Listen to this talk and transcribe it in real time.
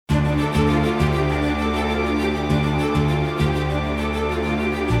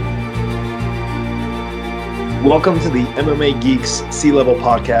Welcome to the MMA Geeks C-Level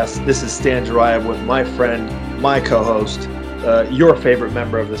Podcast. This is Stan Jarayev with my friend, my co-host, your favorite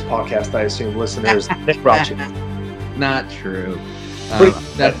member of this podcast, I assume, listeners, Nick Bracci. Not true.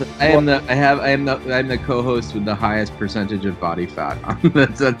 I'm the co-host with the highest percentage of body fat.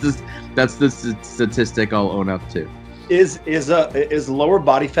 that's the statistic I'll own up to. Is lower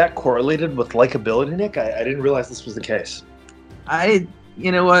body fat correlated with likability, Nick? I didn't realize this was the case.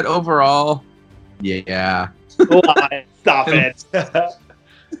 You know what? Overall, yeah. Stop it.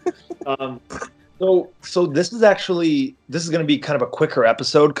 So this is going to be kind of a quicker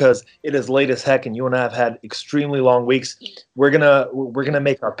episode because it is late as heck, and you and I have had extremely long weeks. We're gonna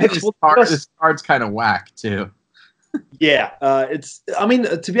make our picks. This card's kind of whack too. Yeah,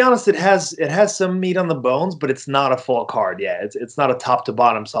 to be honest, it has some meat on the bones, but it's not a full card. Yeah, it's not a top to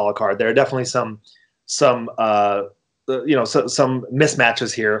bottom solid card. There are definitely some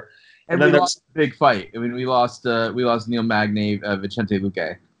mismatches here. And then we lost a big fight. I mean, we lost Neil Magny, Vicente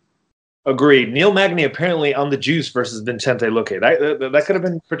Luque. Agreed. Neil Magny apparently on the juice versus Vicente Luque. That could have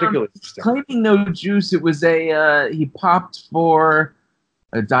been particularly interesting. Claiming no juice. It was he popped for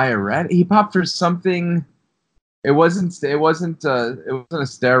a diuretic. He popped for something. It wasn't a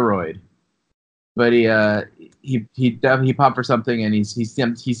steroid, but he popped for something, and he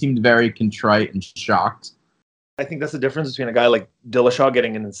seemed very contrite and shocked. I think that's the difference between a guy like Dillashaw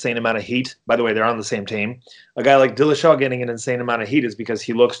getting an insane amount of heat. By the way, they're on the same team. A guy like Dillashaw getting an insane amount of heat is because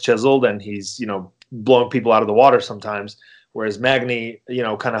he looks chiseled and he's, blowing people out of the water sometimes. Whereas Magny,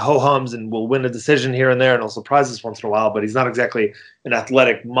 kind of ho-hums and will win a decision here and there and he'll surprise us once in a while, but he's not exactly an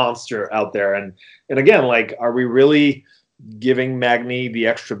athletic monster out there. And again, are we really giving Magny the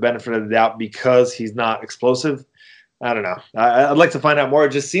extra benefit of the doubt because he's not explosive? I don't know. I'd like to find out more.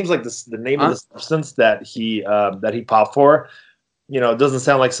 It just seems like the name of the substance that he popped for, it doesn't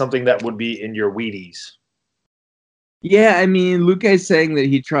sound like something that would be in your Wheaties. Yeah, I mean, Luque's saying that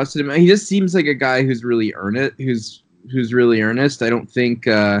he trusted him. He just seems like a guy who's really who's really earnest. I don't think,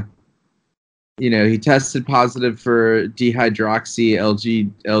 he tested positive for dehydroxy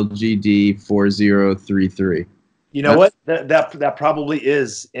LGD 4033. You know what? That probably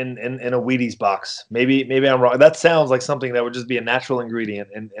is in a Wheaties box. Maybe I'm wrong. That sounds like something that would just be a natural ingredient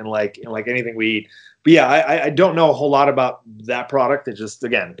in like anything we eat. But yeah, I don't know a whole lot about that product. It just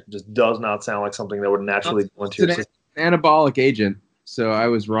does not sound like something that would naturally go into your system. An anabolic agent. So I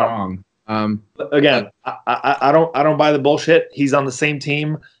was wrong. Again, I don't buy the bullshit. He's on the same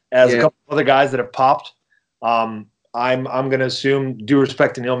team as a couple other guys that have popped. I'm going to assume, due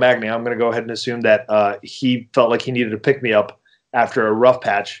respect to Neil Magny, I'm going to go ahead and assume that he felt like he needed to pick me up after a rough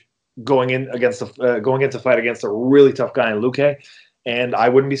patch going into fight against a really tough guy in Luque, and I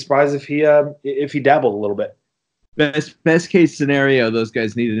wouldn't be surprised if he dabbled a little bit. Best case scenario, those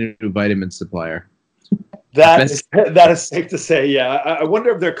guys need a new vitamin supplier. That is safe to say. Yeah, I wonder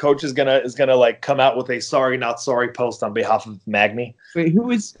if their coach is gonna come out with a sorry not sorry post on behalf of Magny. Wait,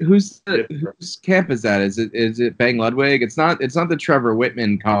 whose camp is that? Is it Bang Ludwig? It's not the Trevor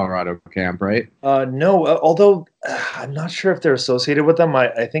Whitman Colorado camp, right? No. Although I'm not sure if they're associated with them.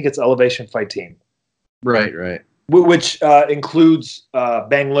 I think it's Elevation Fight Team. Right. Which includes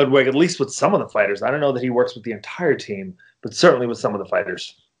Bang Ludwig, at least with some of the fighters. I don't know that he works with the entire team, but certainly with some of the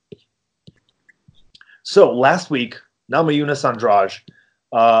fighters. So last week, Namajunas Andrade,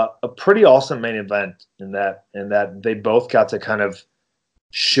 a pretty awesome main event in that they both got to kind of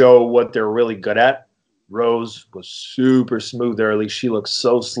show what they're really good at. Rose was super smooth early. She looked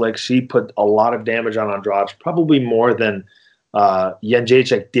so slick. She put a lot of damage on Andrade, probably more than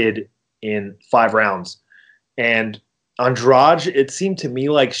Jędrzejczyk did in 5 rounds. And Andrade, it seemed to me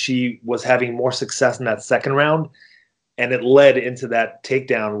like she was having more success in that second round. And it led into that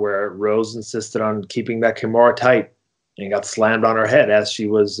takedown where Rose insisted on keeping that Kimura tight and got slammed on her head as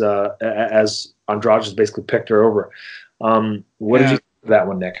as Andrade just basically picked her over. What did you think of that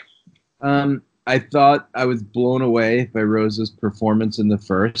one, Nick? I thought I was blown away by Rose's performance in the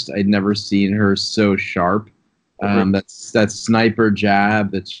first. I'd never seen her so sharp. That sniper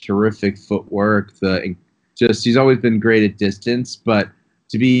jab, that's terrific footwork. She's always been great at distance, but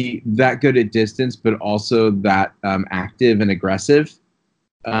to be that good at distance, but also that active and aggressive,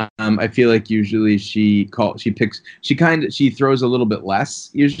 I feel like usually she throws a little bit less.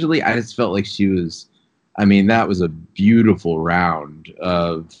 Usually, I just felt like that was a beautiful round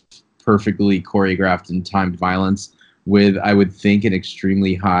of perfectly choreographed and timed violence with, I would think, an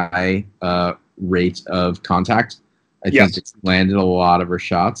extremely high rate of contact. I think it landed a lot of her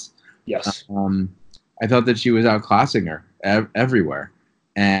shots. Yes. I thought that she was outclassing her everywhere.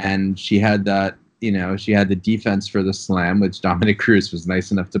 And she had that, she had the defense for the slam, which Dominic Cruz was nice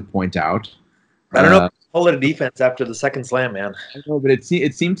enough to point out. I don't know if Call it a defense after the second slam, man. I know, but it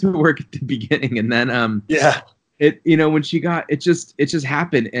seemed to work at the beginning, and then Yeah. when she got it just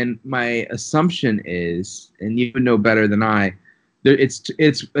happened. And my assumption is, and you would know better than I, it's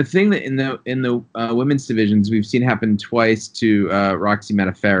a thing that in the women's divisions we've seen happen twice to Roxy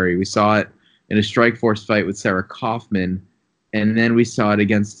Metaferri. We saw it in a Strikeforce fight with Sarah Kaufman, and then we saw it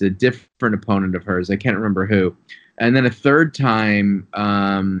against a different opponent of hers. I can't remember who. And then a third time,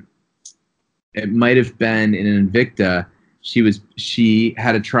 it might have been in an Invicta. She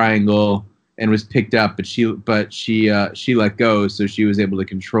had a triangle and was picked up, but she let go, so she was able to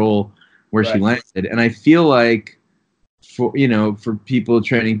control where she landed. And I feel like for people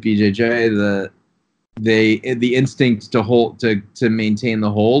training BJJ, the instinct to hold to maintain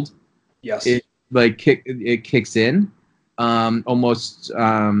the hold, yes, it kicks in almost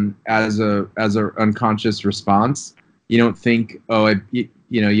as a unconscious response. You don't think,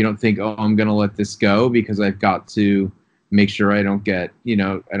 you don't think, oh, I'm gonna let this go because I've got to make sure I don't get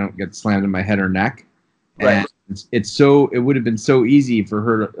slammed in my head or neck. Right. And it would have been so easy for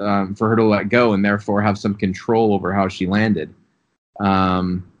her to let go and therefore have some control over how she landed.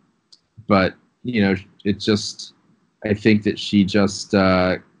 But it just, I think that she just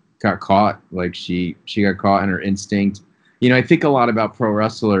got caught. Like she got caught in her instinct. I think a lot about pro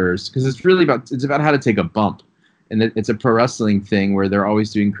wrestlers because it's about how to take a bump. And it's a pro wrestling thing where they're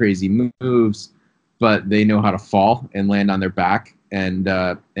always doing crazy moves, but they know how to fall and land on their back and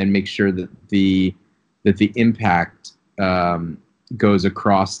make sure that the impact goes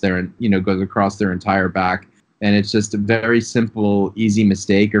across their entire back. And it's just a very simple, easy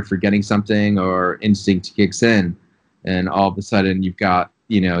mistake or forgetting something or instinct kicks in, and all of a sudden you've got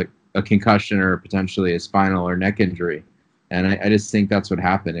a concussion or potentially a spinal or neck injury. And I just think that's what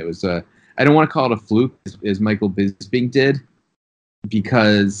happened. It was I don't want to call it a fluke as Michael Bisping did,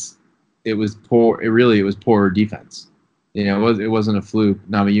 because it was poor. It was poor defense. It wasn't a fluke.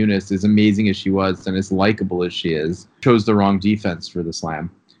 Namajunas, as amazing as she was and as likable as she is, chose the wrong defense for the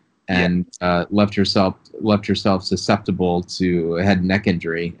slam, and left herself susceptible to a head and neck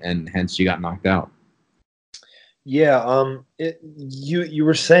injury, and hence she got knocked out. Yeah, you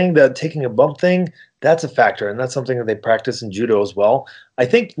were saying that taking a bump thing, that's a factor, and that's something that they practice in judo as well. I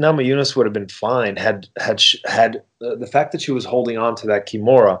think Namajunas would have been fine had the fact that she was holding on to that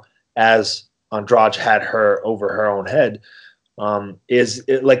kimura as Andrade had her over her own head.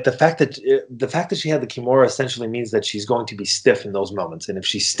 Like the fact that she had the kimura essentially means that she's going to be stiff in those moments, and if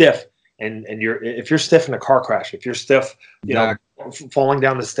she's stiff, and if you're stiff in a car crash, if you're stiff, falling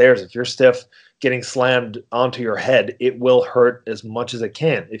down the stairs, if you're stiff getting slammed onto your head, it will hurt as much as it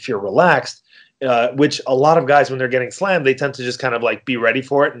can. If you're relaxed, which a lot of guys, when they're getting slammed, they tend to just kind of like be ready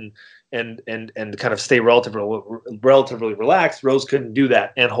for it and kind of stay relatively relaxed. Rose couldn't do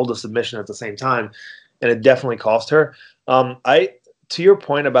that and hold a submission at the same time, and it definitely cost her. To your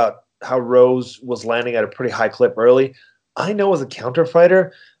point about how Rose was landing at a pretty high clip early, I know as a counter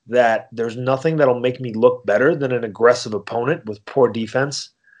fighter that there's nothing that'll make me look better than an aggressive opponent with poor defense.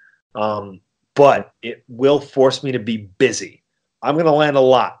 But it will force me to be busy. I'm going to land a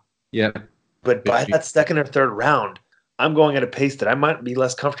lot. Yeah. But by that second or third round, I'm going at a pace that I might be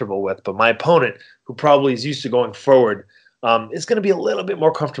less comfortable with. But my opponent, who probably is used to going forward, is going to be a little bit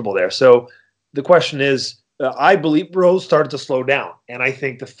more comfortable there. So the question is, I believe Rose started to slow down. And I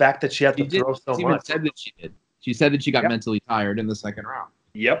think the fact that she had to throw so much. Said that she did. She said that she got mentally tired in the second round.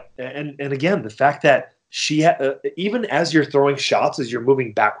 Yep. And again, the fact that she even as you're throwing shots, as you're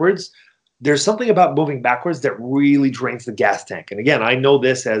moving backwards, there's something about moving backwards that really drains the gas tank. And again, I know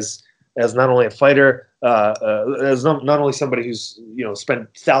this as not only a fighter, as not only somebody who's spent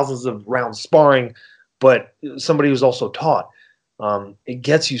thousands of rounds sparring, but somebody who's also taught. It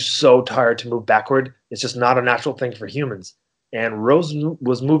gets you so tired to move backward. It's just not a natural thing for humans. And Rose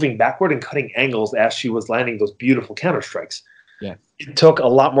was moving backward and cutting angles as she was landing those beautiful counter strikes. Yeah, it took a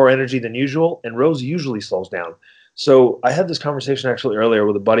lot more energy than usual, and Rose usually slows down. So I had this conversation actually earlier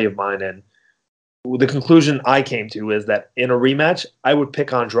with a buddy of mine, and the conclusion I came to is that in a rematch, I would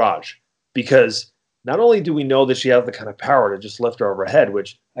pick Andrade, because not only do we know that she has the kind of power to just lift her over her head,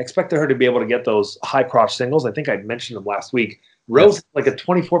 which I expected her to be able to get those high crotch singles. I think I mentioned them last week. Rose had like a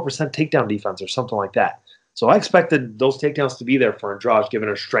 24% takedown defense or something like that. So I expected those takedowns to be there for Andrade, given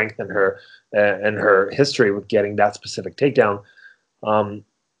her strength and her history with getting that specific takedown.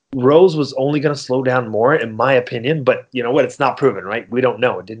 Rose was only going to slow down more, in my opinion, but you know what? It's not proven, right? We don't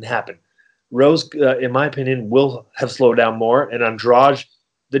know. It didn't happen. Rose, in my opinion, will have slowed down more, and Andrade,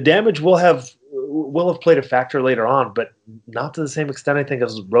 the damage will have played a factor later on, but not to the same extent, I think,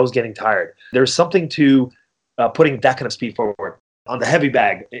 as Rose getting tired. There's something to putting that kind of speed forward on the heavy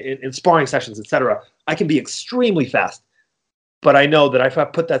bag in sparring sessions, etc. I can be extremely fast. But I know that if I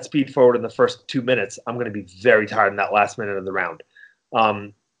put that speed forward in the first 2 minutes, I'm going to be very tired in that last minute of the round.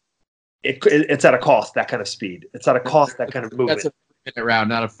 It's at a cost, that kind of speed. It's at a cost, that kind of movement. That's a 3-minute round,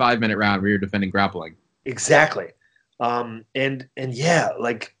 not a 5-minute round where you're defending grappling. Exactly. And yeah,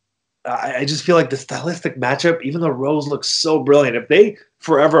 like I just feel like the stylistic matchup, even though Rose looks so brilliant, if they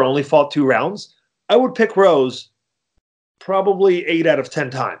forever only fought 2 rounds, I would pick Rose probably 8 out of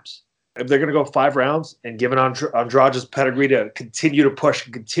 10 times. If they're going to go 5 rounds and given Andrade's pedigree to continue to push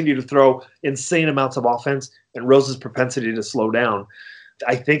and continue to throw insane amounts of offense and Rose's propensity to slow down,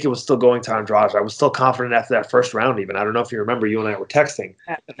 I think it was still going to Andrade. I was still confident after that first round even. I don't know if you remember, you and I were texting.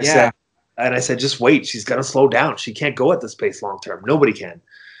 I said, just wait. She's going to slow down. She can't go at this pace long term. Nobody can.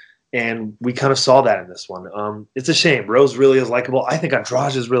 And we kind of saw that in this one. It's a shame. Rose really is likable. I think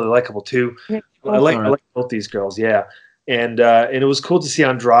Andrade is really likable too. I like both these girls, yeah. And it was cool to see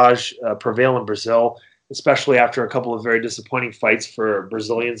Andrade prevail in Brazil, especially after a couple of very disappointing fights for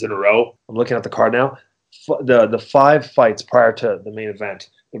Brazilians in a row. I'm looking at the card now. The 5 fights prior to the main event,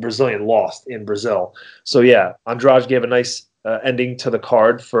 the Brazilian lost in Brazil. So yeah, Andrade gave a nice ending to the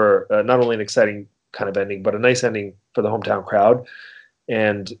card for not only an exciting kind of ending, but a nice ending for the hometown crowd.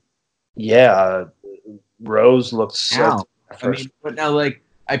 And yeah, Rose looked so. I mean, but now like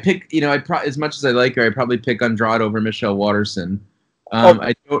I pick, as much as I like her, I probably pick Andrade over Michelle Waterson.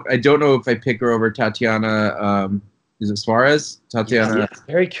 I don't know if I pick her over Tatiana. Is it Suarez? Tatiana. Yeah,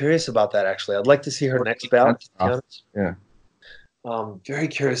 very curious about that. Actually, I'd like to see her next bout. Yeah. Very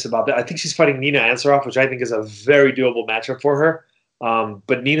curious about that. I think she's fighting Nina Ansaroff, which I think is a very doable matchup for her.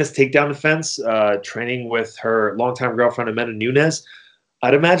 But Nina's takedown defense, training with her longtime girlfriend Amanda Nunes,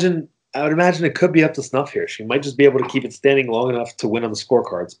 I would imagine it could be up to snuff here. She might just be able to keep it standing long enough to win on the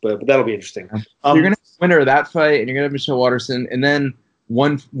scorecards, but that'll be interesting. You're gonna win her that fight, and you're gonna have Michelle Waterson, and then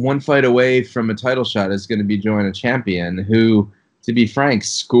one fight away from a title shot is going to be Joanna Champion, who, to be frank,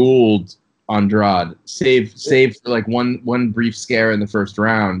 schooled Andrade, save for like one brief scare in the first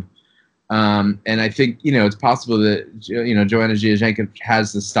round. And I think it's possible that Joanna Jędrzejczyk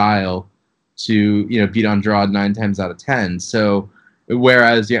has the style to beat Andrade 9 times out of 10. So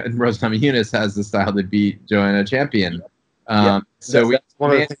whereas Rose Namajunas has the style to beat Joanna Champion. So that's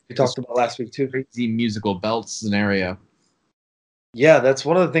one of the things we talked about last week too. Crazy musical belts scenario. Yeah, that's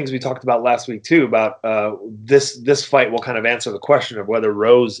one of the things we talked about last week too. About this fight will kind of answer the question of whether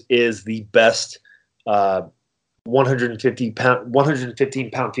Rose is the best 115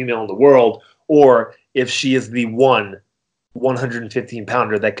 pound female in the world, or if she is the one 115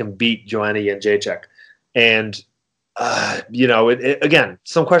 pounder that can beat Joanna Jędrzejczyk. And again,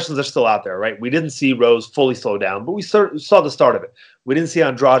 some questions are still out there, right? We didn't see Rose fully slow down, but we saw the start of it. We didn't see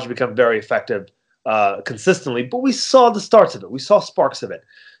Andrade become very effective consistently, but we saw the starts of it. We saw sparks of it.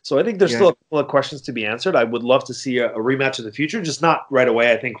 So I think there's still a couple of questions to be answered. I would love to see a rematch in the future, just not right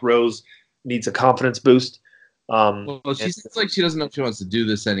away. I think Rose needs a confidence boost. Well, she seems like she doesn't know if she wants to do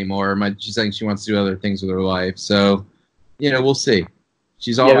this anymore. She's saying she wants to do other things with her life. So, we'll see.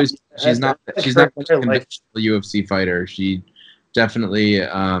 She's always she's not a UFC fighter. She definitely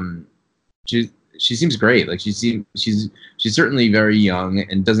she seems great. Like she's certainly very young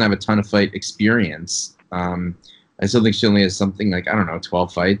and doesn't have a ton of fight experience. I still think she only has something like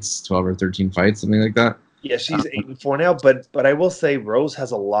 12 or 13 fights, something like that. Yeah, she's 8-4 now, but I will say Rose has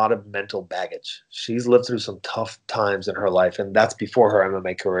a lot of mental baggage. She's lived through some tough times in her life, and that's before her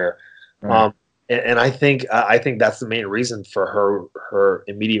MMA career. Right. And I think that's the main reason for her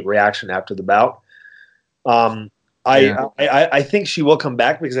immediate reaction after the bout. I think she will come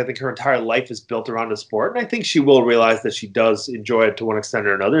back because I think her entire life is built around the sport, and I think she will realize that she does enjoy it to one extent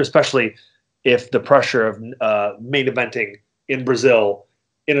or another, especially if the pressure of main eventing in Brazil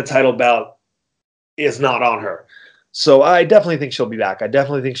in a title bout is not on her. So I definitely think she'll be back. I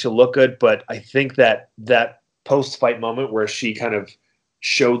definitely think she'll look good, but I think that post-fight moment where she kind of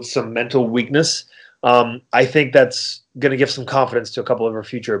showed some mental weakness, I think that's going to give some confidence to a couple of her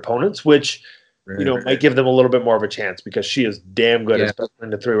future opponents, which might give them a little bit more of a chance because she is damn good, especially in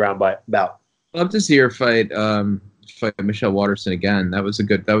the 3-round bout. I'd love to see her fight Michelle Waterson again. That was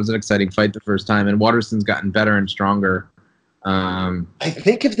an exciting fight the first time, and Waterson's gotten better and stronger. I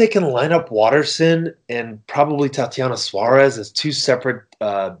think if they can line up Waterson and probably Tatiana Suarez as 2 separate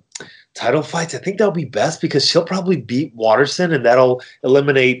title fights, I think that'll be best because she'll probably beat Waterson, and that'll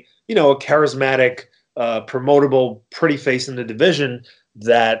eliminate a charismatic, promotable, pretty face in the division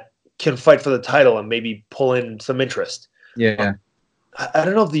that can fight for the title and maybe pull in some interest. Yeah. I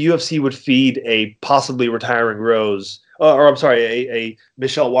don't know if the UFC would feed a possibly retiring Rose, a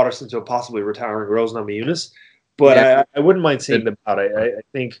Michelle Waterson to a possibly retiring Rose Namajunas, but I wouldn't mind seeing the bout. I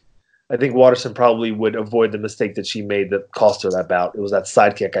think I think Waterson probably would avoid the mistake that she made that cost her that bout. It was that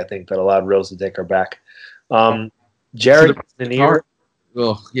side kick, I think, that allowed Rose to take her back. Jared Nanier.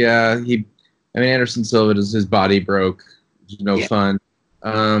 Oh, yeah. Anderson Silva, his body broke. No fun.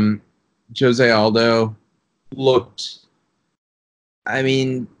 Jose Aldo looked,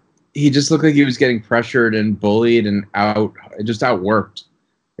 he just looked like he was getting pressured and bullied and just outworked.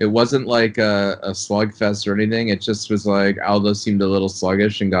 It wasn't like a slugfest or anything. It just was like Aldo seemed a little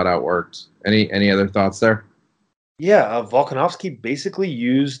sluggish and got outworked. Any other thoughts there? Yeah, Volkanovski basically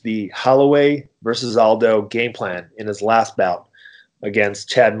used the Holloway versus Aldo game plan in his last bout against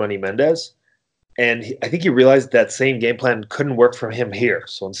Chad Money Mendez. And I think he realized that same game plan couldn't work for him here.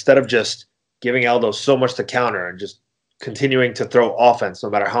 So instead of just giving Aldo so much to counter and just continuing to throw offense no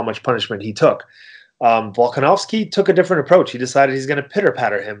matter how much punishment he took, Volkanovski took a different approach. He decided he's going to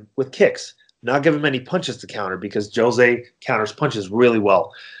pitter-patter him with kicks, not give him any punches to counter because Jose counters punches really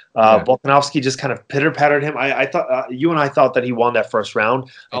well. Volkanovski just kind of pitter-pattered him. I thought you and I thought that he won that first round.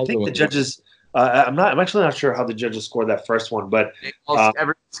 I think the judges. I'm actually not sure how the judges scored that first one, but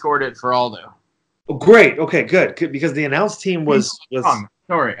everyone scored it for Aldo. Oh, great. Okay, good. Because the announce team was wrong.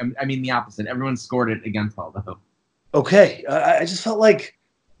 Sorry, I mean the opposite. Everyone scored it against Aldo. Okay, I just felt like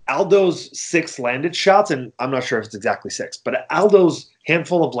Aldo's 6 landed shots, and I'm not sure if it's exactly 6, but Aldo's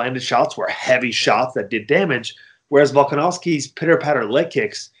handful of landed shots were heavy shots that did damage, whereas Volkanovski's pitter-patter leg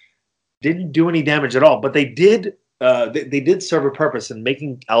kicks didn't do any damage at all. But they did serve a purpose in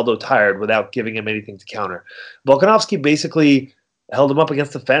making Aldo tired without giving him anything to counter. Volkanovski basically held him up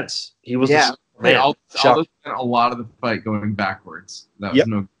against the fence. He was the man. Aldo spent a lot of the fight going backwards. That was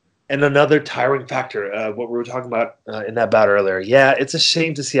no. And another tiring factor, what we were talking about in that bout earlier. Yeah, it's a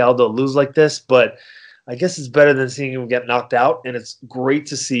shame to see Aldo lose like this, but I guess it's better than seeing him get knocked out. And it's great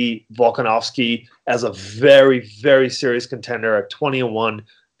to see Volkanovski as a very, very serious contender at 20-1,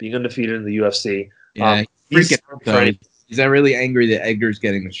 being undefeated in the UFC. Yeah, he's really angry that Edgar's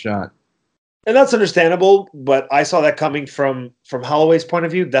getting the shot. And that's understandable, but I saw that coming from Holloway's point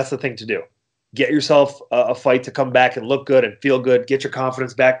of view. That's the thing to do. Get yourself a fight to come back and look good and feel good. Get your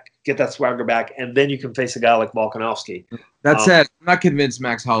confidence back. Get that swagger back, and then you can face a guy like Volkanovski. That said, I'm not convinced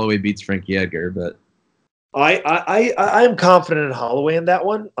Max Holloway beats Frankie Edgar, but I am confident in Holloway in that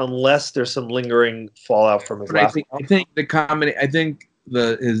one, unless there's some lingering fallout from his last. I think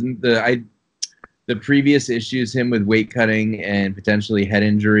the previous issues, him with weight cutting and potentially head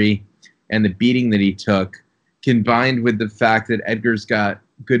injury, and the beating that he took, combined with the fact that Edgar's got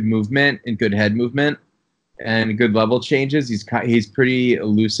good movement and good head movement and good level changes. He's pretty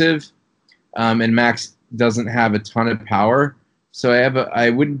elusive, and Max doesn't have a ton of power. So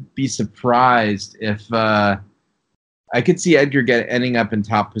I wouldn't be surprised if I could see Edgar ending up in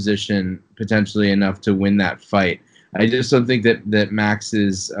top position potentially enough to win that fight. I just don't think that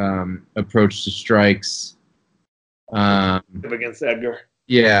Max's approach to strikes against Edgar.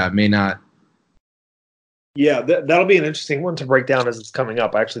 Yeah, may not. Yeah, that'll be an interesting one to break down as it's coming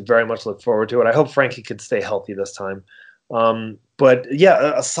up. I actually very much look forward to it. I hope Frankie could stay healthy this time. But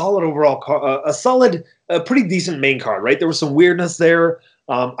yeah, a solid overall a pretty decent main card, right? There was some weirdness there.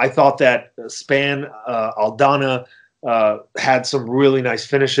 I thought that Aldana had some really nice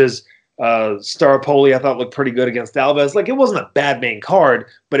finishes. Staropoli, I thought, looked pretty good against Alves. Like, it wasn't a bad main card,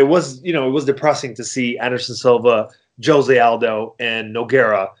 but it was depressing to see Anderson Silva, Jose Aldo, and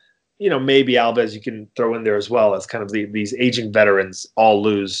Nogueira. Maybe Alves you can throw in there as well as kind of these aging veterans all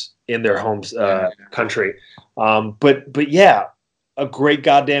lose in their home country. But yeah, a great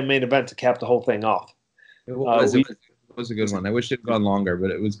goddamn main event to cap the whole thing off. It was a good one. I wish it had gone longer,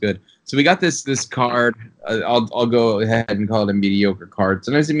 but it was good. So we got this card. I'll go ahead and call it a mediocre card.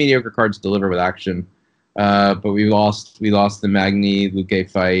 Sometimes the mediocre cards deliver with action. But we lost the Magny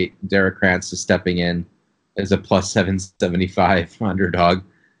Luque fight. Derek Krantz is stepping in as a plus 775 underdog.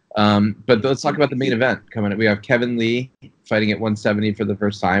 But let's talk about the main event coming up. We have Kevin Lee fighting at 170 for the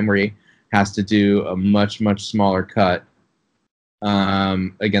first time, where he has to do a much, much smaller cut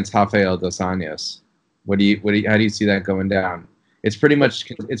against Rafael dos Anjos. How do you see that going down? It's pretty much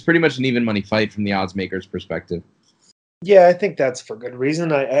an even money fight from the odds makers' perspective. Yeah, I think that's for good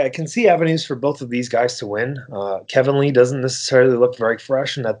reason. I can see avenues for both of these guys to win. Kevin Lee doesn't necessarily look very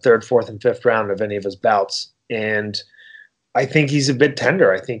fresh in that third, fourth, and fifth round of any of his bouts, and I think he's a bit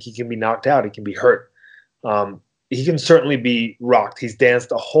tender. I think he can be knocked out. He can be hurt. He can certainly be rocked. He's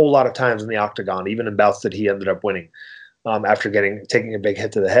danced a whole lot of times in the octagon, even in bouts that he ended up winning after taking a big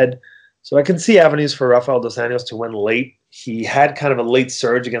hit to the head. So I can see avenues for Rafael dos Anjos to win late. He had kind of a late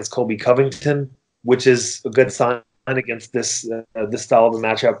surge against Colby Covington, which is a good sign against this style of a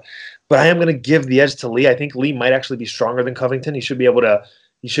matchup. But I am going to give the edge to Lee. I think Lee might actually be stronger than Covington. He should be able to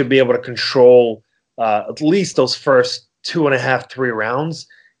he should be able to control at least those first 2.5, 3 rounds.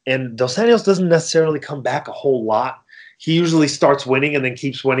 And Dos Anjos doesn't necessarily come back a whole lot. He usually starts winning and then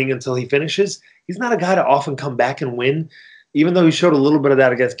keeps winning until he finishes. He's not a guy to often come back and win, even though he showed a little bit of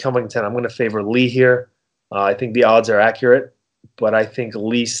that against Covington. I'm going to favor Lee here. I think the odds are accurate, but I think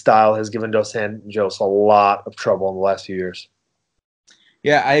Lee's style has given Dos Anjos a lot of trouble in the last few years.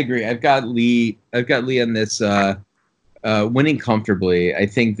 Yeah, I agree. I've got Lee on this winning comfortably. I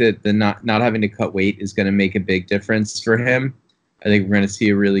think that the not having to cut weight is going to make a big difference for him. I think we're going to see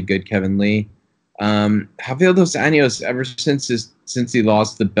a really good Kevin Lee. Javier Dos Anjos, ever since he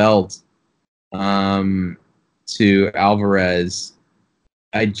lost the belt to Alvarez,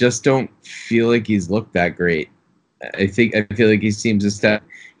 I just don't feel like he's looked that great. I feel like he seems to step.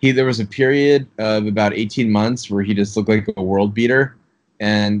 There was a period of about 18 months where he just looked like a world beater,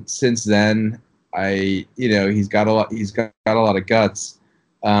 and since then, he's got a lot of guts,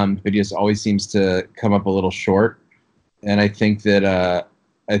 but he just always seems to come up a little short. And I think that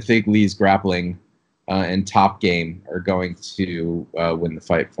Lee's grappling and top game are going to win the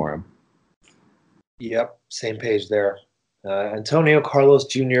fight for him. Yep, same page there. Antonio Carlos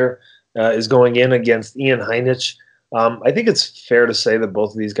Jr. Is going in against Ian Heinisch. I think it's fair to say that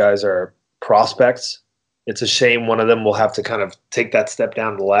both of these guys are prospects. It's a shame one of them will have to kind of take that step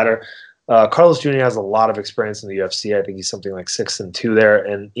down the ladder. Carlos Jr. has a lot of experience in the UFC. I think he's something like 6-2 there.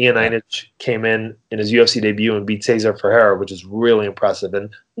 And Ian Heinisch came in his UFC debut and beat Cesar Ferreira, which is really impressive and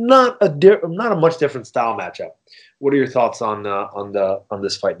not a much different style matchup. What are your thoughts on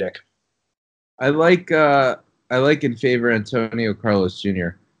this fight, Nick? I like in favor Antonio Carlos Jr.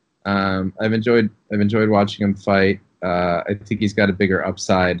 I've enjoyed watching him fight. I think he's got a bigger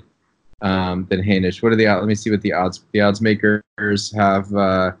upside than Heinisch. What are the odds? Let me see what the odds makers have.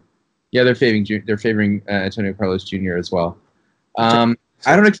 They're favoring Antonio Carlos Jr. as well. I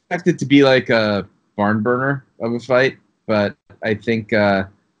don't expect it to be like a barn burner of a fight, but I think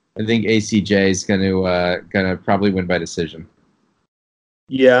ACJ is gonna probably win by decision.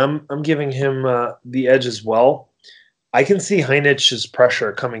 Yeah, I'm giving him the edge as well. I can see Heinisch's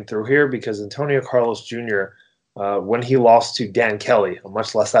pressure coming through here because Antonio Carlos Jr., when he lost to Dan Kelly, a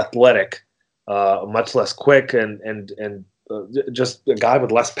much less athletic, much less quick, and just a guy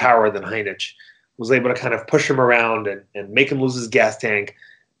with less power than Heinisch, was able to kind of push him around and make him lose his gas tank.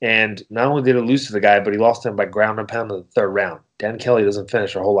 And not only did he lose to the guy, but he lost him by ground and pound in the third round. Dan Kelly doesn't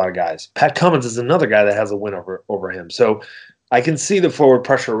finish a whole lot of guys. Pat Cummins is another guy that has a win over him. So I can see the forward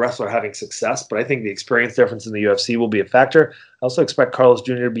pressure wrestler having success, but I think the experience difference in the UFC will be a factor. I also expect Carlos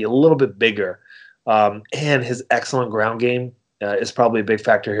Jr. to be a little bit bigger, and his excellent ground game is probably a big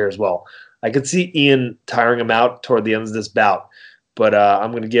factor here as well. I could see Ian tiring him out toward the end of this bout, but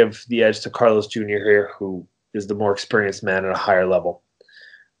I'm going to give the edge to Carlos Jr. here, who is the more experienced man at a higher level.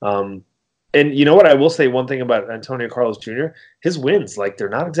 And you know what? I will say one thing about Antonio Carlos Jr. His wins, they're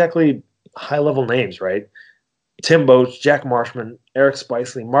not exactly high-level names, right? Tim Boetsch, Jack Marshman, Eric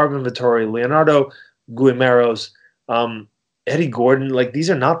Spicely, Marvin Vittori, Leonardo Guimeros, Eddie Gordon.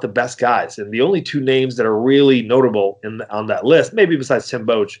 These are not the best guys. And the only two names that are really notable on that list, maybe besides Tim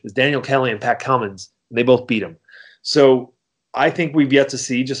Boetsch, is Daniel Kelly and Pat Cummins. And they both beat him. So I think we've yet to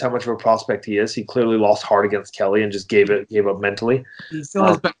see just how much of a prospect he is. He clearly lost hard against Kelly and just gave up mentally. He still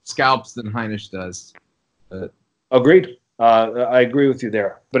has better scalps than Heinisch does. Agreed. I agree with you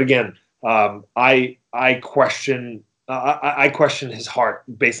there. But again, I question his heart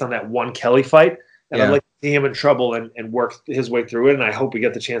based on that one Kelly fight, and I'd like to see him in trouble and work his way through it. And I hope we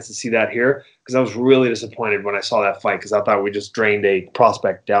get the chance to see that here because I was really disappointed when I saw that fight because I thought we just drained a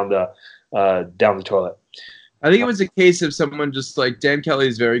prospect down the toilet. I think it was a case of someone just Dan Kelly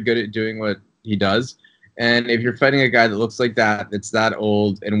is very good at doing what he does, and if you're fighting a guy that looks like that's that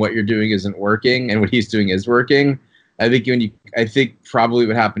old, and what you're doing isn't working, and what he's doing is working. I think probably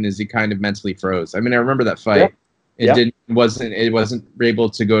what happened is he kind of mentally froze. I mean, I remember that fight. Yeah. It wasn't able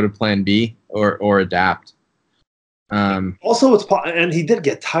to go to plan B or adapt. Also, and he did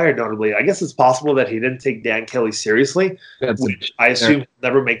get tired, notably. I guess it's possible that he didn't take Dan Kelly seriously, which I assume he'll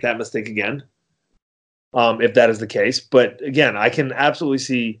never make that mistake again, if that is the case. But again, I can absolutely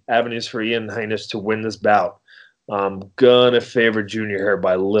see avenues for Ian Heinisch to win this bout. I'm going to favor Junior here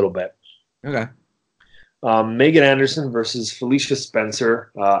by a little bit. Okay. Megan Anderson versus Felicia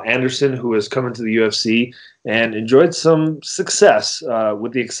Spencer. Anderson, who has come into the UFC and enjoyed some success,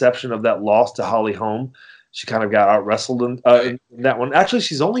 with the exception of that loss to Holly Holm. She kind of got out-wrestled in that one. Actually,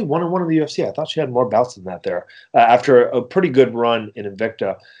 she's only 1-1 in the UFC. I thought she had more bouts than that there after a pretty good run in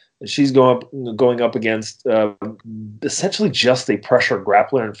Invicta. She's going up against essentially just a pressure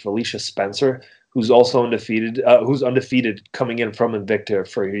grappler in Felicia Spencer, who's also undefeated, who's undefeated coming in from Invicta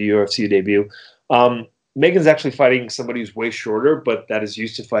for your UFC debut. Megan's actually fighting somebody who's way shorter, but that is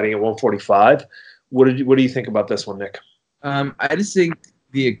used to fighting at 145. What do you think about this one, Nick? I just think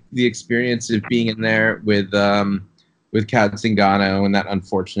the experience of being in there with Kat Zingano and that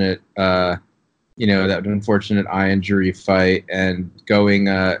unfortunate eye injury fight, and going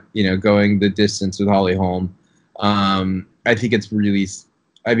the distance with Holly Holm. I think it's really.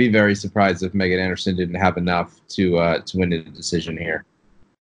 I'd be very surprised if Megan Anderson didn't have enough to win a decision here.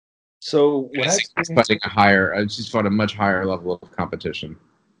 So she's fighting she's fought a much higher level of competition.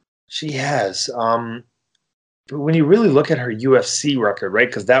 She has. But when you really look at her UFC record, right,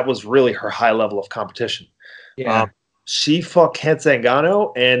 because that was really her high level of competition. Yeah. She fought Kat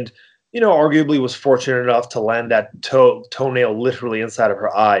Zingano and, arguably was fortunate enough to land that toenail literally inside of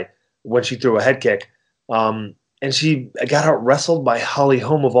her eye when she threw a head kick. And she got out wrestled by Holly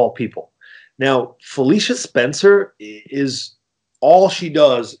Holm of all people. Now, Felicia Spencer is all she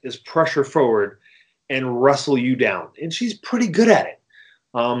does is pressure forward and wrestle you down, and she's pretty good at it.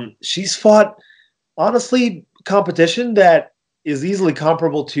 She's fought, honestly, competition that is easily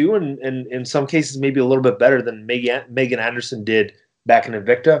comparable to, and in some cases maybe a little bit better than Megan Anderson did back in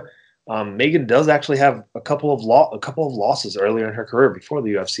Invicta. Megan does actually have a couple of losses earlier in her career before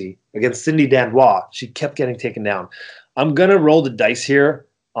the UFC against Cindy Dandois. She kept getting taken down. I'm gonna roll the dice here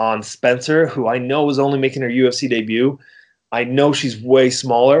on Spencer, who I know is only making her UFC debut. I know she's way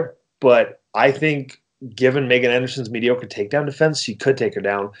smaller, but I think given Megan Anderson's mediocre takedown defense, she could take her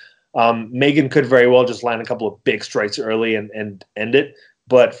down. Megan could very well just land a couple of big strikes early and end it.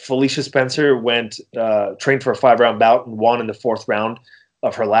 But Felicia Spencer trained for a 5-round bout and won in the 4th round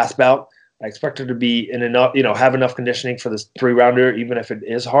of her last bout. I expect her to be have enough conditioning for this 3-rounder, even if it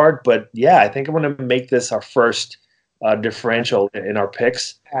is hard. But yeah, I think I'm going to make this our first differential in our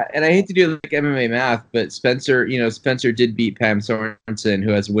picks. And I hate to do like MMA math, but Spencer did beat Pam Sorensen,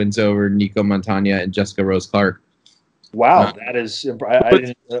 who has wins over Nico Montana and Jessica Rose Clark. Wow, that is. I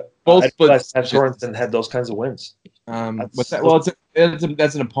didn't realize Pam Sorensen had those kinds of wins. What's that? Well,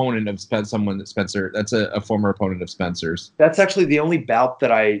 that's an opponent of someone that Spencer. That's a former opponent of Spencer's. That's actually the only bout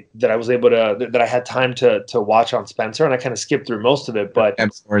that I was able to that I had time to watch on Spencer, and I kind of skipped through most of it. But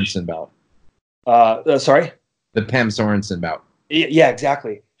Pam Sorensen bout. Sorry. The Pam Sorensen bout. Yeah,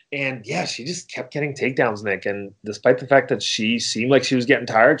 exactly. And yeah, she just kept getting takedowns, Nick. And despite the fact that she seemed like she was getting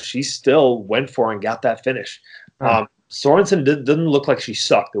tired, she still went for and got that finish. Sorensen didn't look like she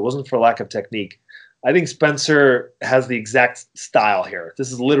sucked. It wasn't for lack of technique. I think Spencer has the exact style here. This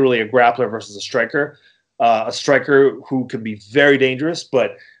is literally a grappler versus a striker who can be very dangerous,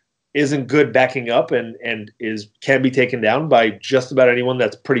 but isn't good backing up and can be taken down by just about anyone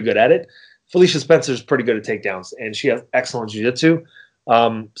that's pretty good at it. Felicia Spencer is pretty good at takedowns, and she has excellent jiu-jitsu.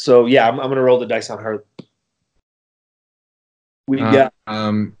 So yeah, I'm going to roll the dice on her. What do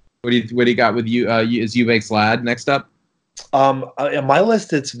you got with you? Is Eubanks Ladd next up? On my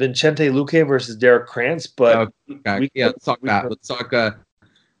list, it's Vicente Luque versus Derek Krantz, but let's talk that. Let's talk.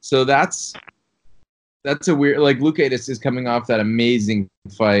 So that's a weird. Like Luque is coming off that amazing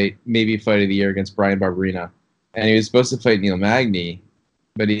fight, maybe fight of the year against Brian Barberena, and he was supposed to fight Neil Magny,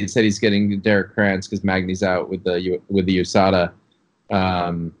 but he said he's getting Derek Krantz because Magny's out with the USADA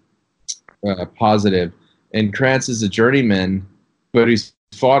positive, and Krantz is a journeyman, but he's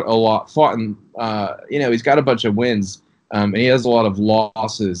fought in he's got a bunch of wins. And he has a lot of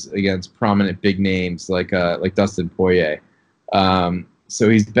losses against prominent big names like Dustin Poirier. So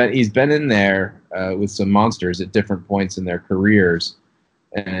he's been in there with some monsters at different points in their careers,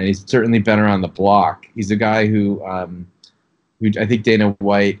 and he's certainly been around the block. He's a guy who I think Dana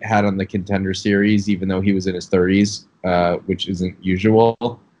White had on the Contender Series, even though he was in his 30s, which isn't usual.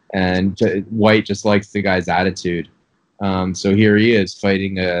 And White just likes the guy's attitude. So here he is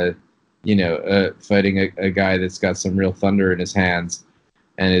fighting fighting a guy that's got some real thunder in his hands,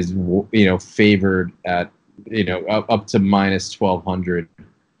 and is favored at up to minus 1,200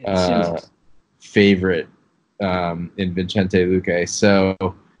 favorite in Vicente Luque. So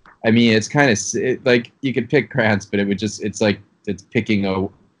I mean, it's kind of like you could pick Krantz, but it's picking a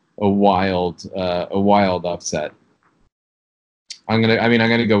wild upset. I'm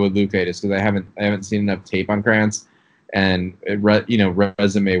gonna go with Luque just because I haven't seen enough tape on Krantz. And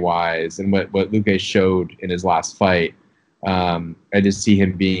resume-wise, and what Luque showed in his last fight, I just see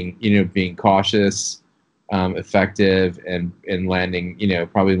him being cautious, effective, and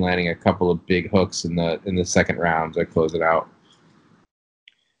probably landing a couple of big hooks in the second round to close it out.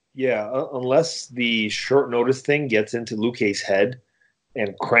 Yeah, unless the short notice thing gets into Luque's head,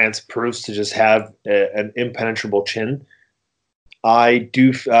 and Krantz proves to just have an impenetrable chin, I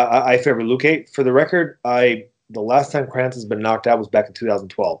do. I favor Luque. For the record, the last time Krantz has been knocked out was back in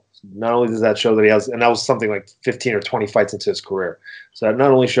 2012. Not only does that show that he has, and that was something like 15 or 20 fights into his career. So that not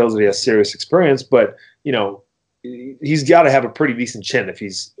only shows that he has serious experience, but he's got to have a pretty decent chin if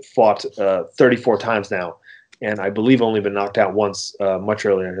he's fought 34 times now, and I believe only been knocked out once much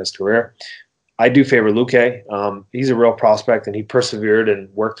earlier in his career. I do favor Luque. He's a real prospect, and he persevered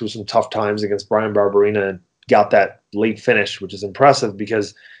and worked through some tough times against Brian Barberena and got that late finish, which is impressive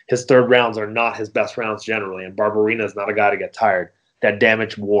because his third rounds are not his best rounds generally, and Barberena is not a guy to get tired. That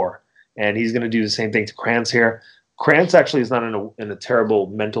damaged war, and he's going to do the same thing to Krantz here. Krantz actually is not in a terrible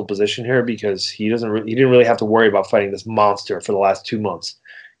mental position here because he didn't really have to worry about fighting this monster for the last 2 months.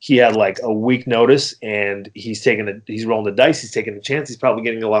 He had like a week notice, and he's rolling the dice. He's taking a chance. He's probably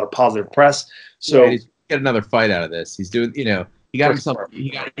getting a lot of positive press. So he's get another fight out of this. He's doing, he got himself.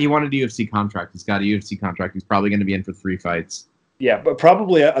 He wanted a UFC contract. He's got a UFC contract. He's probably going to be in for 3 fights. Yeah, but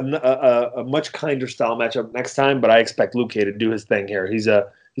probably a much kinder style matchup next time. But I expect Luque to do his thing here. He's a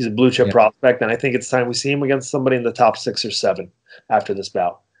blue chip prospect, and I think it's time we see him against somebody in the top 6 or 7 after this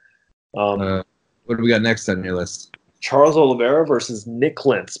bout. What do we got next on your list? Charles Oliveira versus Nick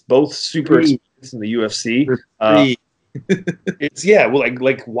Lentz, both super experienced in the UFC.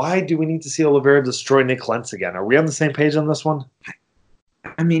 Why do we need to see Oliveira destroy Nick Lentz again? Are we on the same page on this one?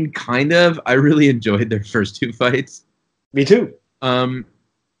 I mean, kind of. I really enjoyed their first 2 fights. Me too.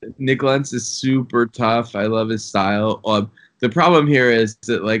 Nick Lentz is super tough. I love his style. The problem here is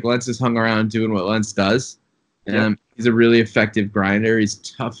that Lentz is hung around doing what Lentz does. He's a really effective grinder. He's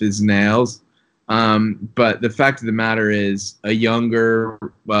tough as nails. But the fact of the matter is, a younger,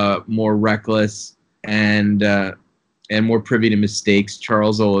 more reckless, and more privy to mistakes,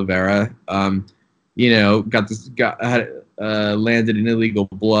 Charles Oliveira, landed an illegal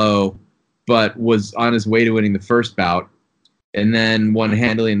blow, but was on his way to winning the first bout, and then won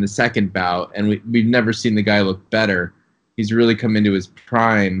handily in the second bout. And we've never seen the guy look better. He's really come into his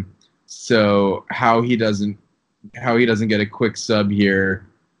prime. So how he doesn't get a quick sub here,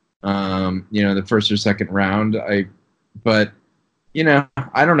 the first or second round. I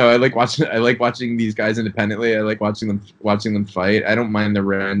don't know. I like watching these guys independently. I like watching them fight. I don't mind the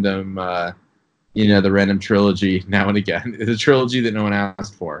random trilogy now and again. It's a trilogy that no one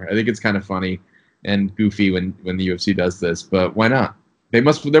asked for. I think it's kind of funny and goofy when the UFC does this, but why not? They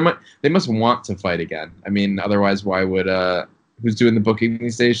must want to fight again. I mean, otherwise, why would who's doing the booking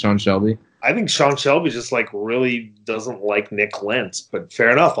these days? Sean Shelby. I think Sean Shelby just really doesn't like Nick Lentz, but fair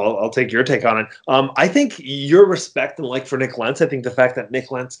enough. I'll take your take on it. I think your respect and like for Nick Lentz. I think the fact that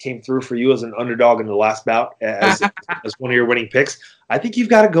Nick Lentz came through for you as an underdog in the last bout as one of your winning picks, I think you've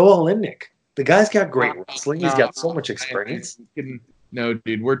got to go all in, Nick. The guy's got great wrestling. He's got so much experience. No,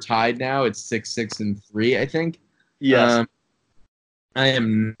 dude, we're tied now. It's 6-6-3, I think. Yes. I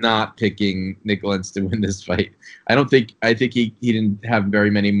am not picking Nick Lentz to win this fight. I think he didn't have very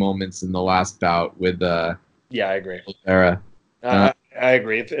many moments in the last bout with Yeah, I agree. Oliveira. I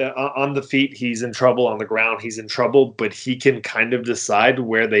agree. If, on the feet, he's in trouble. On the ground, he's in trouble. But he can kind of decide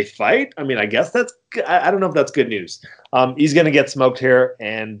where they fight. I mean, I guess I don't know if that's good news. He's going to get smoked here,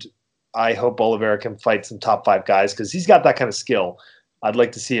 and I hope Oliveira can fight some top 5 guys because he's got that kind of skill. I'd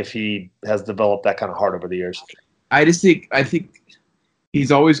like to see if he has developed that kind of heart over the years. I think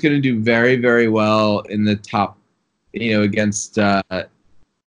he's always going to do very, very well in the top, against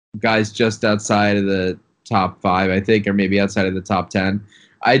guys just outside of the top 5, I think, or maybe outside of the top 10.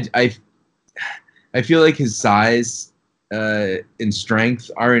 I feel like his size and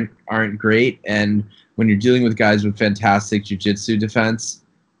strength aren't great, and when you're dealing with guys with fantastic jiu-jitsu defense,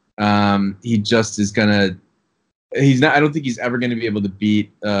 he just is gonna. He's not. I don't think he's ever going to be able to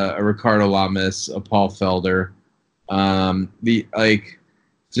beat a Ricardo Lamas, a Paul Felder. The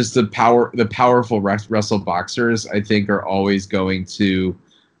powerful wrestle boxers, I think, are always going to,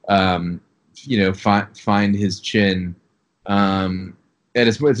 find his chin. And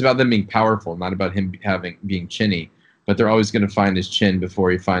it's about them being powerful, not about him being chinny. But they're always going to find his chin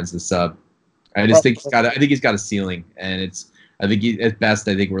before he finds the sub. I think he's got a ceiling, and at best,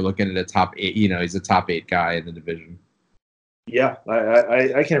 I think we're looking at a top 8. He's a top 8 guy in the division. Yeah,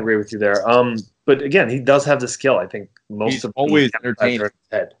 I can agree with you there. But again, he does have the skill. I think he's always entertaining.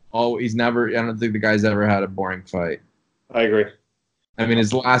 He's never. I don't think the guy's ever had a boring fight. I agree. I mean,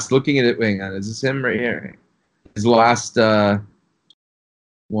 his last. Looking at it, hang on, is this him right here? His last 1,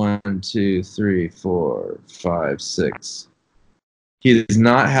 2, 3, 4, 5, 6. He has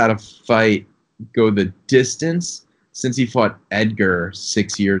not had a fight go the distance since he fought Edgar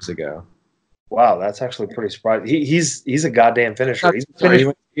 6 years ago. Wow, that's actually pretty surprising. He's a goddamn finisher.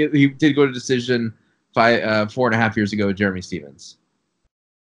 He did go to decision 4.5 years ago with Jeremy Stevens.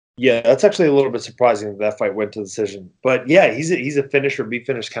 Yeah, that's actually a little bit surprising that fight went to decision. But yeah, he's a finish or be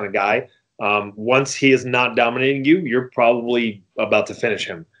finished kind of guy. Once he is not dominating you, you're probably about to finish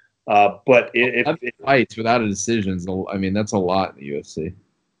him. But if fights without a decision, I mean, that's a lot in the UFC.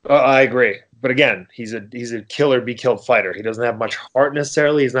 I agree, but again, he's a killer, be killed fighter. He doesn't have much heart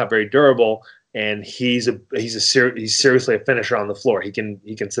necessarily. He's not very durable, and he's seriously a finisher on the floor. He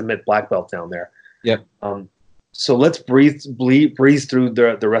can submit black belt down there. Yep. So let's breeze through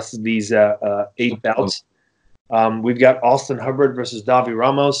the rest of these 8 bouts. We've got Austin Hubbard versus Davi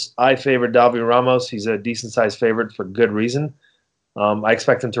Ramos. I favor Davi Ramos. He's a decent sized favorite for good reason. I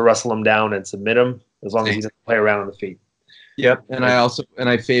expect him to wrestle him down and submit him as long as he doesn't play around on the feet. Yep, and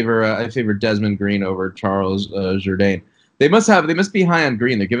I favor Desmond Green over Charles Jourdain. They must be high on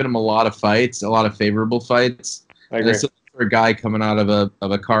Green. They're giving him a lot of fights, a lot of favorable fights. I agree. For a guy coming out of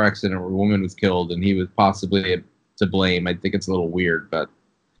a car accident where a woman was killed and he was possibly to blame, I think it's a little weird, but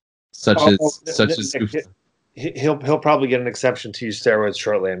he'll probably get an exception to use steroids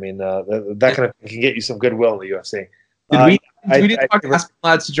shortly. I mean, that kind of thing can get you some goodwill in the UFC. We didn't talk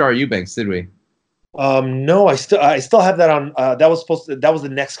Aspenlad Sajara Eubanks, did we? No, I still have that on. That was the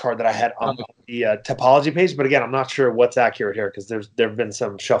next card that I had on the topology page. But again, I'm not sure what's accurate here because there've been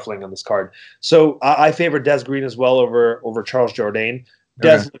some shuffling on this card. So I favor Des Green as well over Charles Jourdain.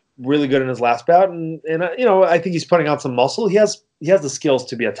 Des looked really good in his last bout, and I think he's putting out some muscle. He has the skills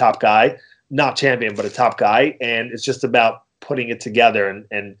to be a top guy, not champion, but a top guy, and it's just about putting it together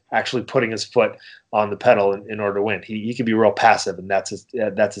and actually putting his foot on the pedal in order to win. He can be real passive, and that's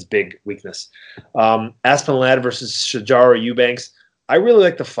his big weakness. Aspen Ladd versus Sajara Eubanks. I really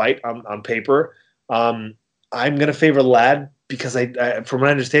like the fight on paper. I'm going to favor Ladd because from what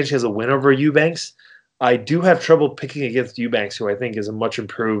I understand, she has a win over Eubanks. I do have trouble picking against Eubanks, who I think is a much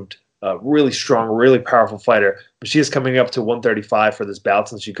improved, really strong, really powerful fighter. But she is coming up to 135 for this bout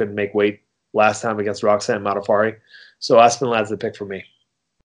since she couldn't make weight last time against Roxanne Modafferi. So Aspen Ladd's the pick for me.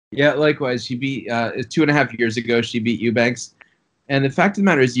 Yeah, likewise. She beat 2.5 years ago. She beat Eubanks, and the fact of the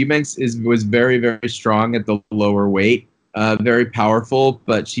matter is, Eubanks was very, very strong at the lower weight, very powerful,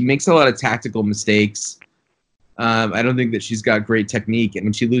 but she makes a lot of tactical mistakes. I don't think that she's got great technique, and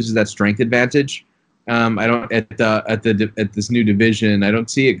when she loses that strength advantage, I don't at this new division, I don't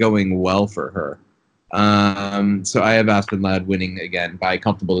see it going well for her. So I have Aspen Ladd winning again by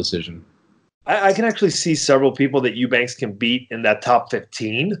comfortable decision. I can actually see several people that Eubanks can beat in that top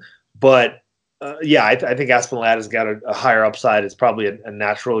 15, but I think Aspen Ladd has got a higher upside. It's probably a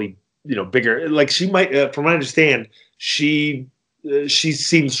naturally bigger. Like she might, from what I understand, she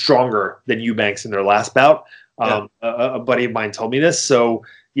seems stronger than Eubanks in their last bout. A buddy of mine told me this. So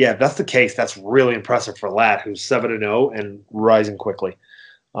yeah, if that's the case, that's really impressive for Ladd, who's 7-0 and rising quickly.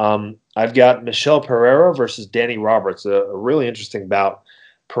 I've got Michelle Pereira versus Danny Roberts, a really interesting bout.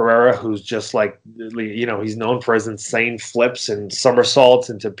 Pereira, who's just like, he's known for his insane flips and somersaults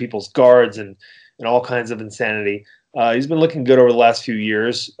into people's guards and all kinds of insanity. He's been looking good over the last few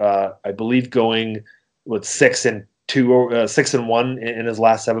years. I believe going with 6-1 in his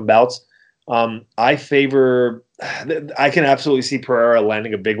last 7 bouts. I can absolutely see Pereira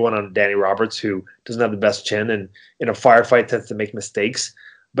landing a big one on Danny Roberts, who doesn't have the best chin and in a firefight tends to make mistakes.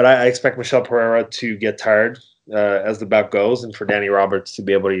 But I expect Michelle Pereira to get tired as the bout goes, and for Danny Roberts to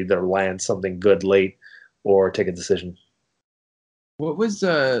be able to either land something good late or take a decision. What was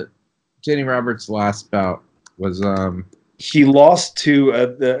Danny Roberts' last bout? He lost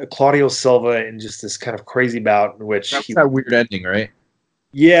to Claudio Silva in just this kind of crazy bout in which that weird ending, right?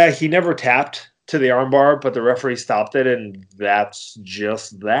 Yeah, he never tapped to the armbar, but the referee stopped it, and that's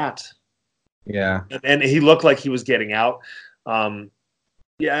just that. Yeah, and he looked like he was getting out.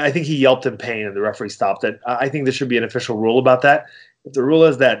 Yeah, I think he yelped in pain, and the referee stopped it. I think there should be an official rule about that. If the rule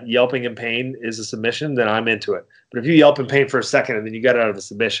is that yelping in pain is a submission, then I'm into it. But if you yelp in pain for a second and then you get out of a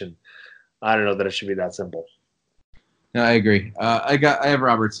submission, I don't know that it should be that simple. No, I agree. I have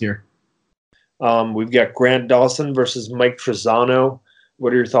Roberts here. We've got Grant Dawson versus Mike Trizano.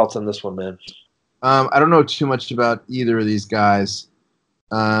 What are your thoughts on this one, man? I don't know too much about either of these guys,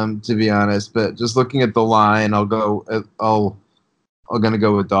 to be honest. But just looking at the line, I'm gonna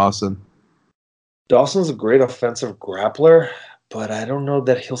go with Dawson. Dawson's a great offensive grappler, but I don't know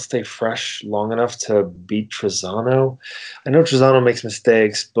that he'll stay fresh long enough to beat Trizano. I know Trizano makes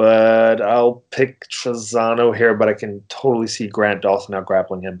mistakes, but I'll pick Trizano here, but I can totally see Grant Dawson out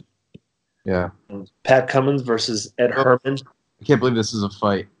grappling him. Yeah. Pat Cummins versus Ed Herman. I can't believe this is a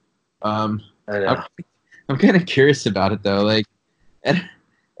fight. I know. I'm kind of curious about it, though. Like, Ed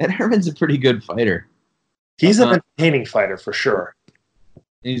Herman's a pretty good fighter. He's an entertaining fighter, for sure.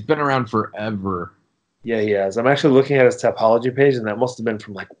 He's been around forever. Yeah, he has. I'm actually looking at his Tapology page, and that must have been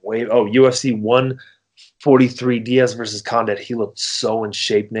from like UFC 143 Diaz versus Condit. He looked so in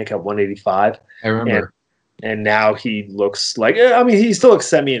shape, Nick, at 185. I And remember. and now he looks like, I mean, he still looks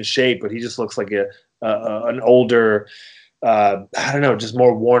semi in shape, but he just looks like an older, I don't know, just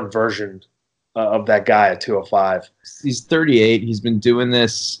more worn version of that guy at 205. He's 38. He's been doing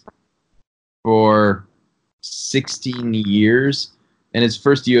this for 16 years, and his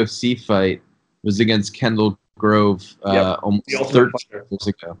first UFC fight was against Kendall Grove Yep, the almost Ultimate 13 Fighter. years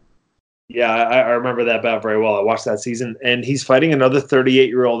ago. Yeah, I remember that bout very well. I watched that season, and he's fighting another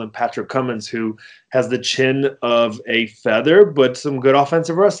 38-year-old in Patrick Cummins, who has the chin of a feather, but some good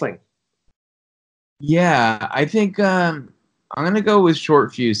offensive wrestling. Yeah, I think I'm gonna go with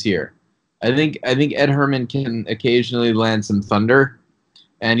short fuse here. I think Ed Herman can occasionally land some thunder,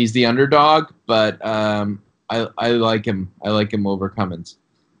 and he's the underdog, but I like him. I like him over Cummins.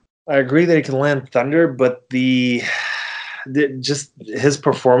 I agree that he can land thunder, but just his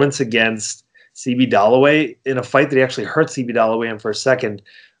performance against CB Dalloway in a fight that he actually hurt CB Dalloway in for a second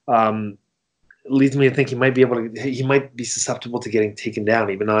um, leads me to think he might be susceptible to getting taken down,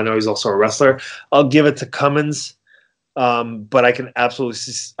 even though I know he's also a wrestler. I'll give it to Cummins, but I can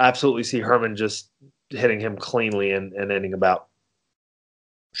absolutely see Herman just hitting him cleanly and ending about.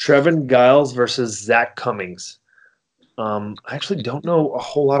 Trevin Giles versus Zach Cummings. I actually don't know a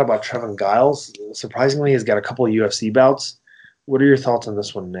whole lot about Trevin Giles. Surprisingly, he's got a couple of UFC bouts. What are your thoughts on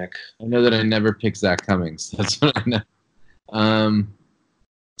this one, Nick? I know that I never picked Zach Cummings. That's what I know. Um,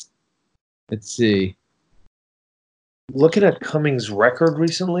 let's see. Looking at Cummings' record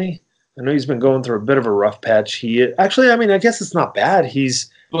recently, I know he's been going through a bit of a rough patch. He actually, I mean, I guess it's not bad.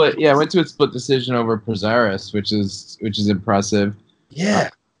 But yeah, went to a split decision over Prazeres, which is impressive. Yeah,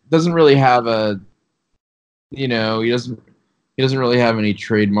 Doesn't really have a, he doesn't really have any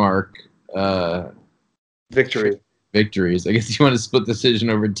trademark victory. victories. I guess you want to split decision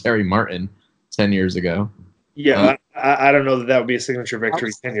over Terry Martin 10 years ago. Yeah, I don't know that would be a signature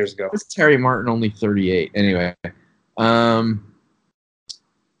victory 10 years ago. Was Terry Martin only 38? Anyway,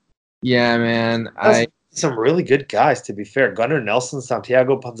 yeah, man. Some really good guys, to be fair. Gunnar Nelson,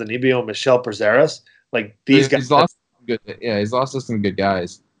 Santiago Ponzinibbio, Michel Prazeres. Like these guys. He's lost to some good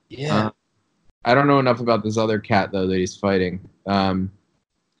guys. Yeah. I don't know enough about this other cat though that he's fighting.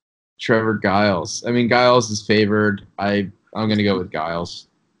 Trevor Giles. I mean, Giles is favored. I'm gonna go with Giles.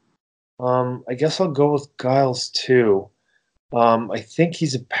 I guess I'll go with Giles too. I think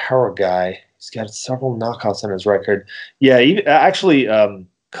he's a power guy. He's got several knockouts on his record. Yeah, actually,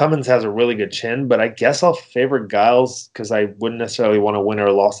 Cummins has a really good chin, but I guess I'll favor Giles because I wouldn't necessarily want to win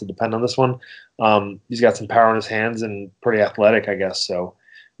or loss to depend on this one. He's got some power in his hands and pretty athletic, I guess. So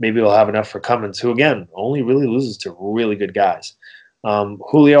maybe he'll have enough for Cummins, who again only really loses to really good guys.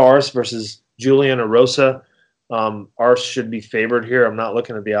 Julio Arce versus Julian Erosa. Arce should be favored here. I'm not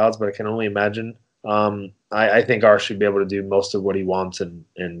looking at the odds, but I can only imagine. I think Arce should be able to do most of what he wants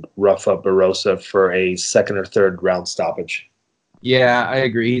and rough up Erosa for a second or third round stoppage. Yeah, I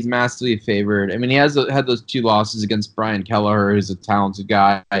agree. He's massively favored. I mean, he had those two losses against Brian Kelleher, who's a talented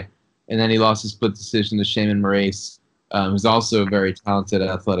guy, and then he lost his split decision to Shaman Moraes, who's also a very talented,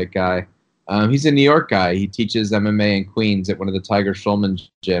 athletic guy. He's a New York guy. He teaches MMA in Queens at one of the Tiger Schulman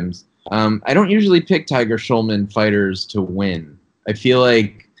gyms. I don't usually pick Tiger Schulman fighters to win. I feel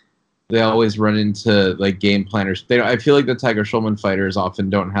like they always run into like game planners. I feel like the Tiger Schulman fighters often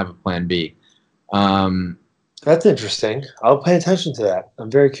don't have a plan B. That's interesting. I'll pay attention to that.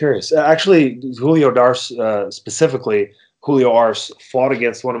 I'm very curious. Actually, Julio Arce, specifically, Julio Arce fought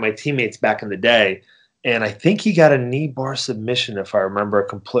against one of my teammates back in the day, and I think he got a knee bar submission, if I remember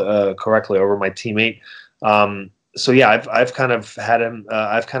correctly, over my teammate. So yeah, I've kind of had him.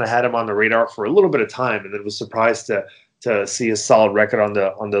 I've kind of had him on the radar for a little bit of time, and then was surprised to see a solid record on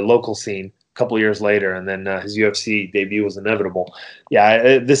the local scene a couple years later, and then his UFC debut was inevitable.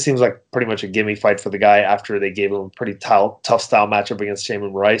 Yeah, this seems like pretty much a gimme fight for the guy after they gave him a pretty tough style matchup against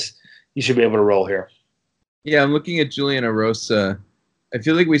Shaman Rice. He should be able to roll here. Yeah, I'm looking at Julian Erosa. I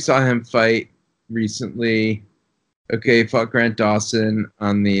feel like we saw him fight recently. Okay, he fought Grant Dawson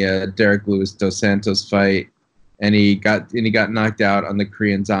on the Derek Lewis dos Santos fight, and he got knocked out on the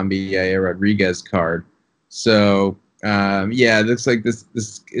Korean Zombie Yaya Rodriguez card. So yeah, it looks like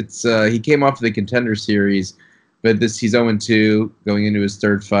he came off the Contender Series, but he's 0-2 going into his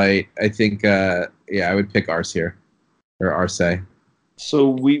third fight. I think I would pick Arce here, or Arce. So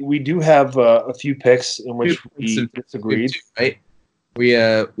we do have a few picks in which we disagreed. Right? We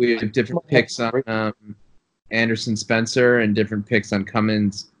have different picks on Anderson Spencer and different picks on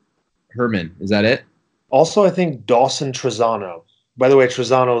Cummins Herman. Is that it? Also, I think Dawson Trezano. By the way,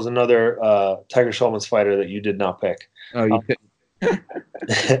 Trezano is another Tiger Schulman's fighter that you did not pick. Oh, you picked.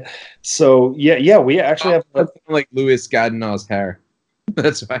 So yeah, we actually have like Louis Gadenau's hair.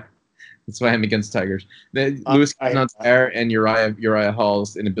 That's why I'm against Tigers. Louis Gadenau's hair and Uriah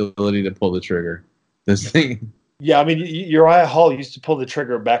Hall's inability to pull the trigger. This thing. Yeah, I mean Uriah Hall used to pull the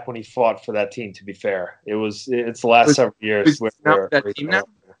trigger back when he fought for that team. To be fair, it's the last several years. That team now?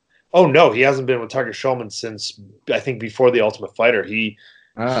 Oh no, he hasn't been with Tiger Schulman since I think before the Ultimate Fighter. He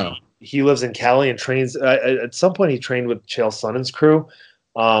lives in Cali and trains. At some point, he trained with Chael Sonnen's crew.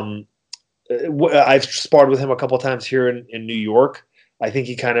 I've sparred with him a couple of times here in New York. I think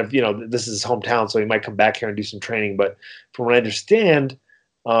he kind of, this is his hometown, so he might come back here and do some training. But from what I understand,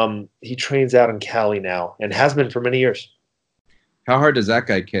 he trains out in Cali now and has been for many years. How hard does that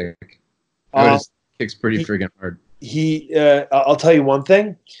guy kick? Kicks pretty friggin' hard. I'll tell you one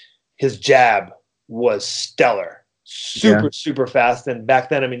thing. His jab was stellar. Super fast. And back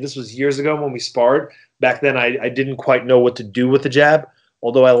then, I mean, this was years ago when we sparred. Back then, I didn't quite know what to do with the jab.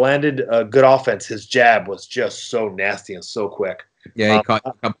 Although I landed a good offense, his jab was just so nasty and so quick. Yeah, he caught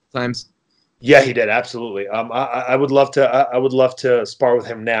you a couple times. Yeah, he did, absolutely. I would love to spar with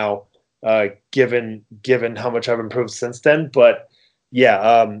him now, given how much I've improved since then. But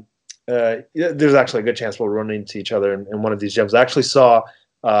yeah, there's actually a good chance we'll run into each other in one of these gyms. I actually saw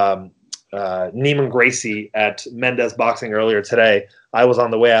Neiman Gracie at Mendez Boxing earlier today. I was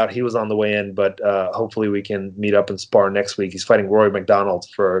on the way out. He was on the way in, but hopefully we can meet up and spar next week. He's fighting Rory McDonald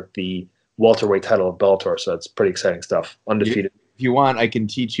for the welterweight title of Bellator, so it's pretty exciting stuff. Undefeated. If you want, I can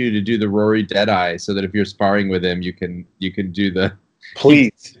teach you to do the Rory Deadeye, so that if you're sparring with him, you can do the.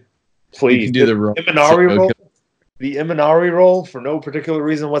 Please. You can do the Imanari roll. The Imanari roll for no particular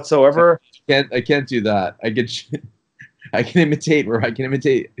reason whatsoever. I can't do that. I can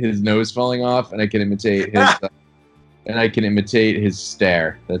imitate his nose falling off, and I can imitate his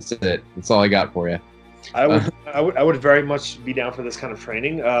stare. That's it. That's all I got for you. I would very much be down for this kind of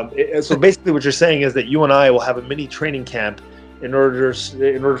training. So basically, what you're saying is that you and I will have a mini training camp in order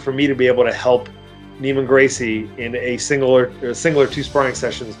for me to be able to help Neiman Gracie in a single or two sparring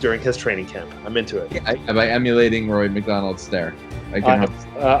sessions during his training camp. I'm into it. Yeah, by emulating Rory McDonald's stare. I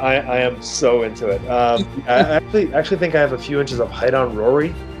am so into it. I actually think I have a few inches of height on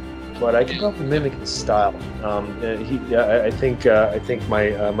Rory, but I can probably mimic his style. I think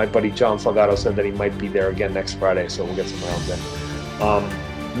my buddy John Salgado said that he might be there again next Friday, so we'll get some rounds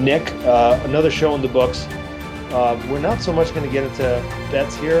in. Nick, another show in the books. We're not so much going to get into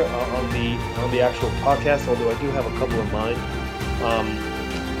bets here on the actual podcast, although I do have a couple in mind.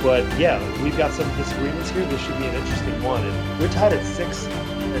 But yeah, we've got some disagreements here. This should be an interesting one, and we're tied at 6-6,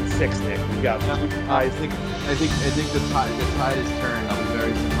 Nick. We've got two ties. I think the tide is turned. I'll be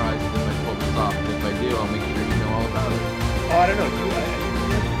very surprised if I pull this off. If I do, I'll make sure you know all about it. Oh, I don't know.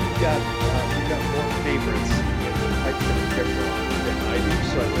 You've got more favorites in the fights that are different than I do,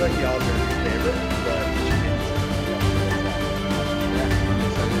 so I feel like the odds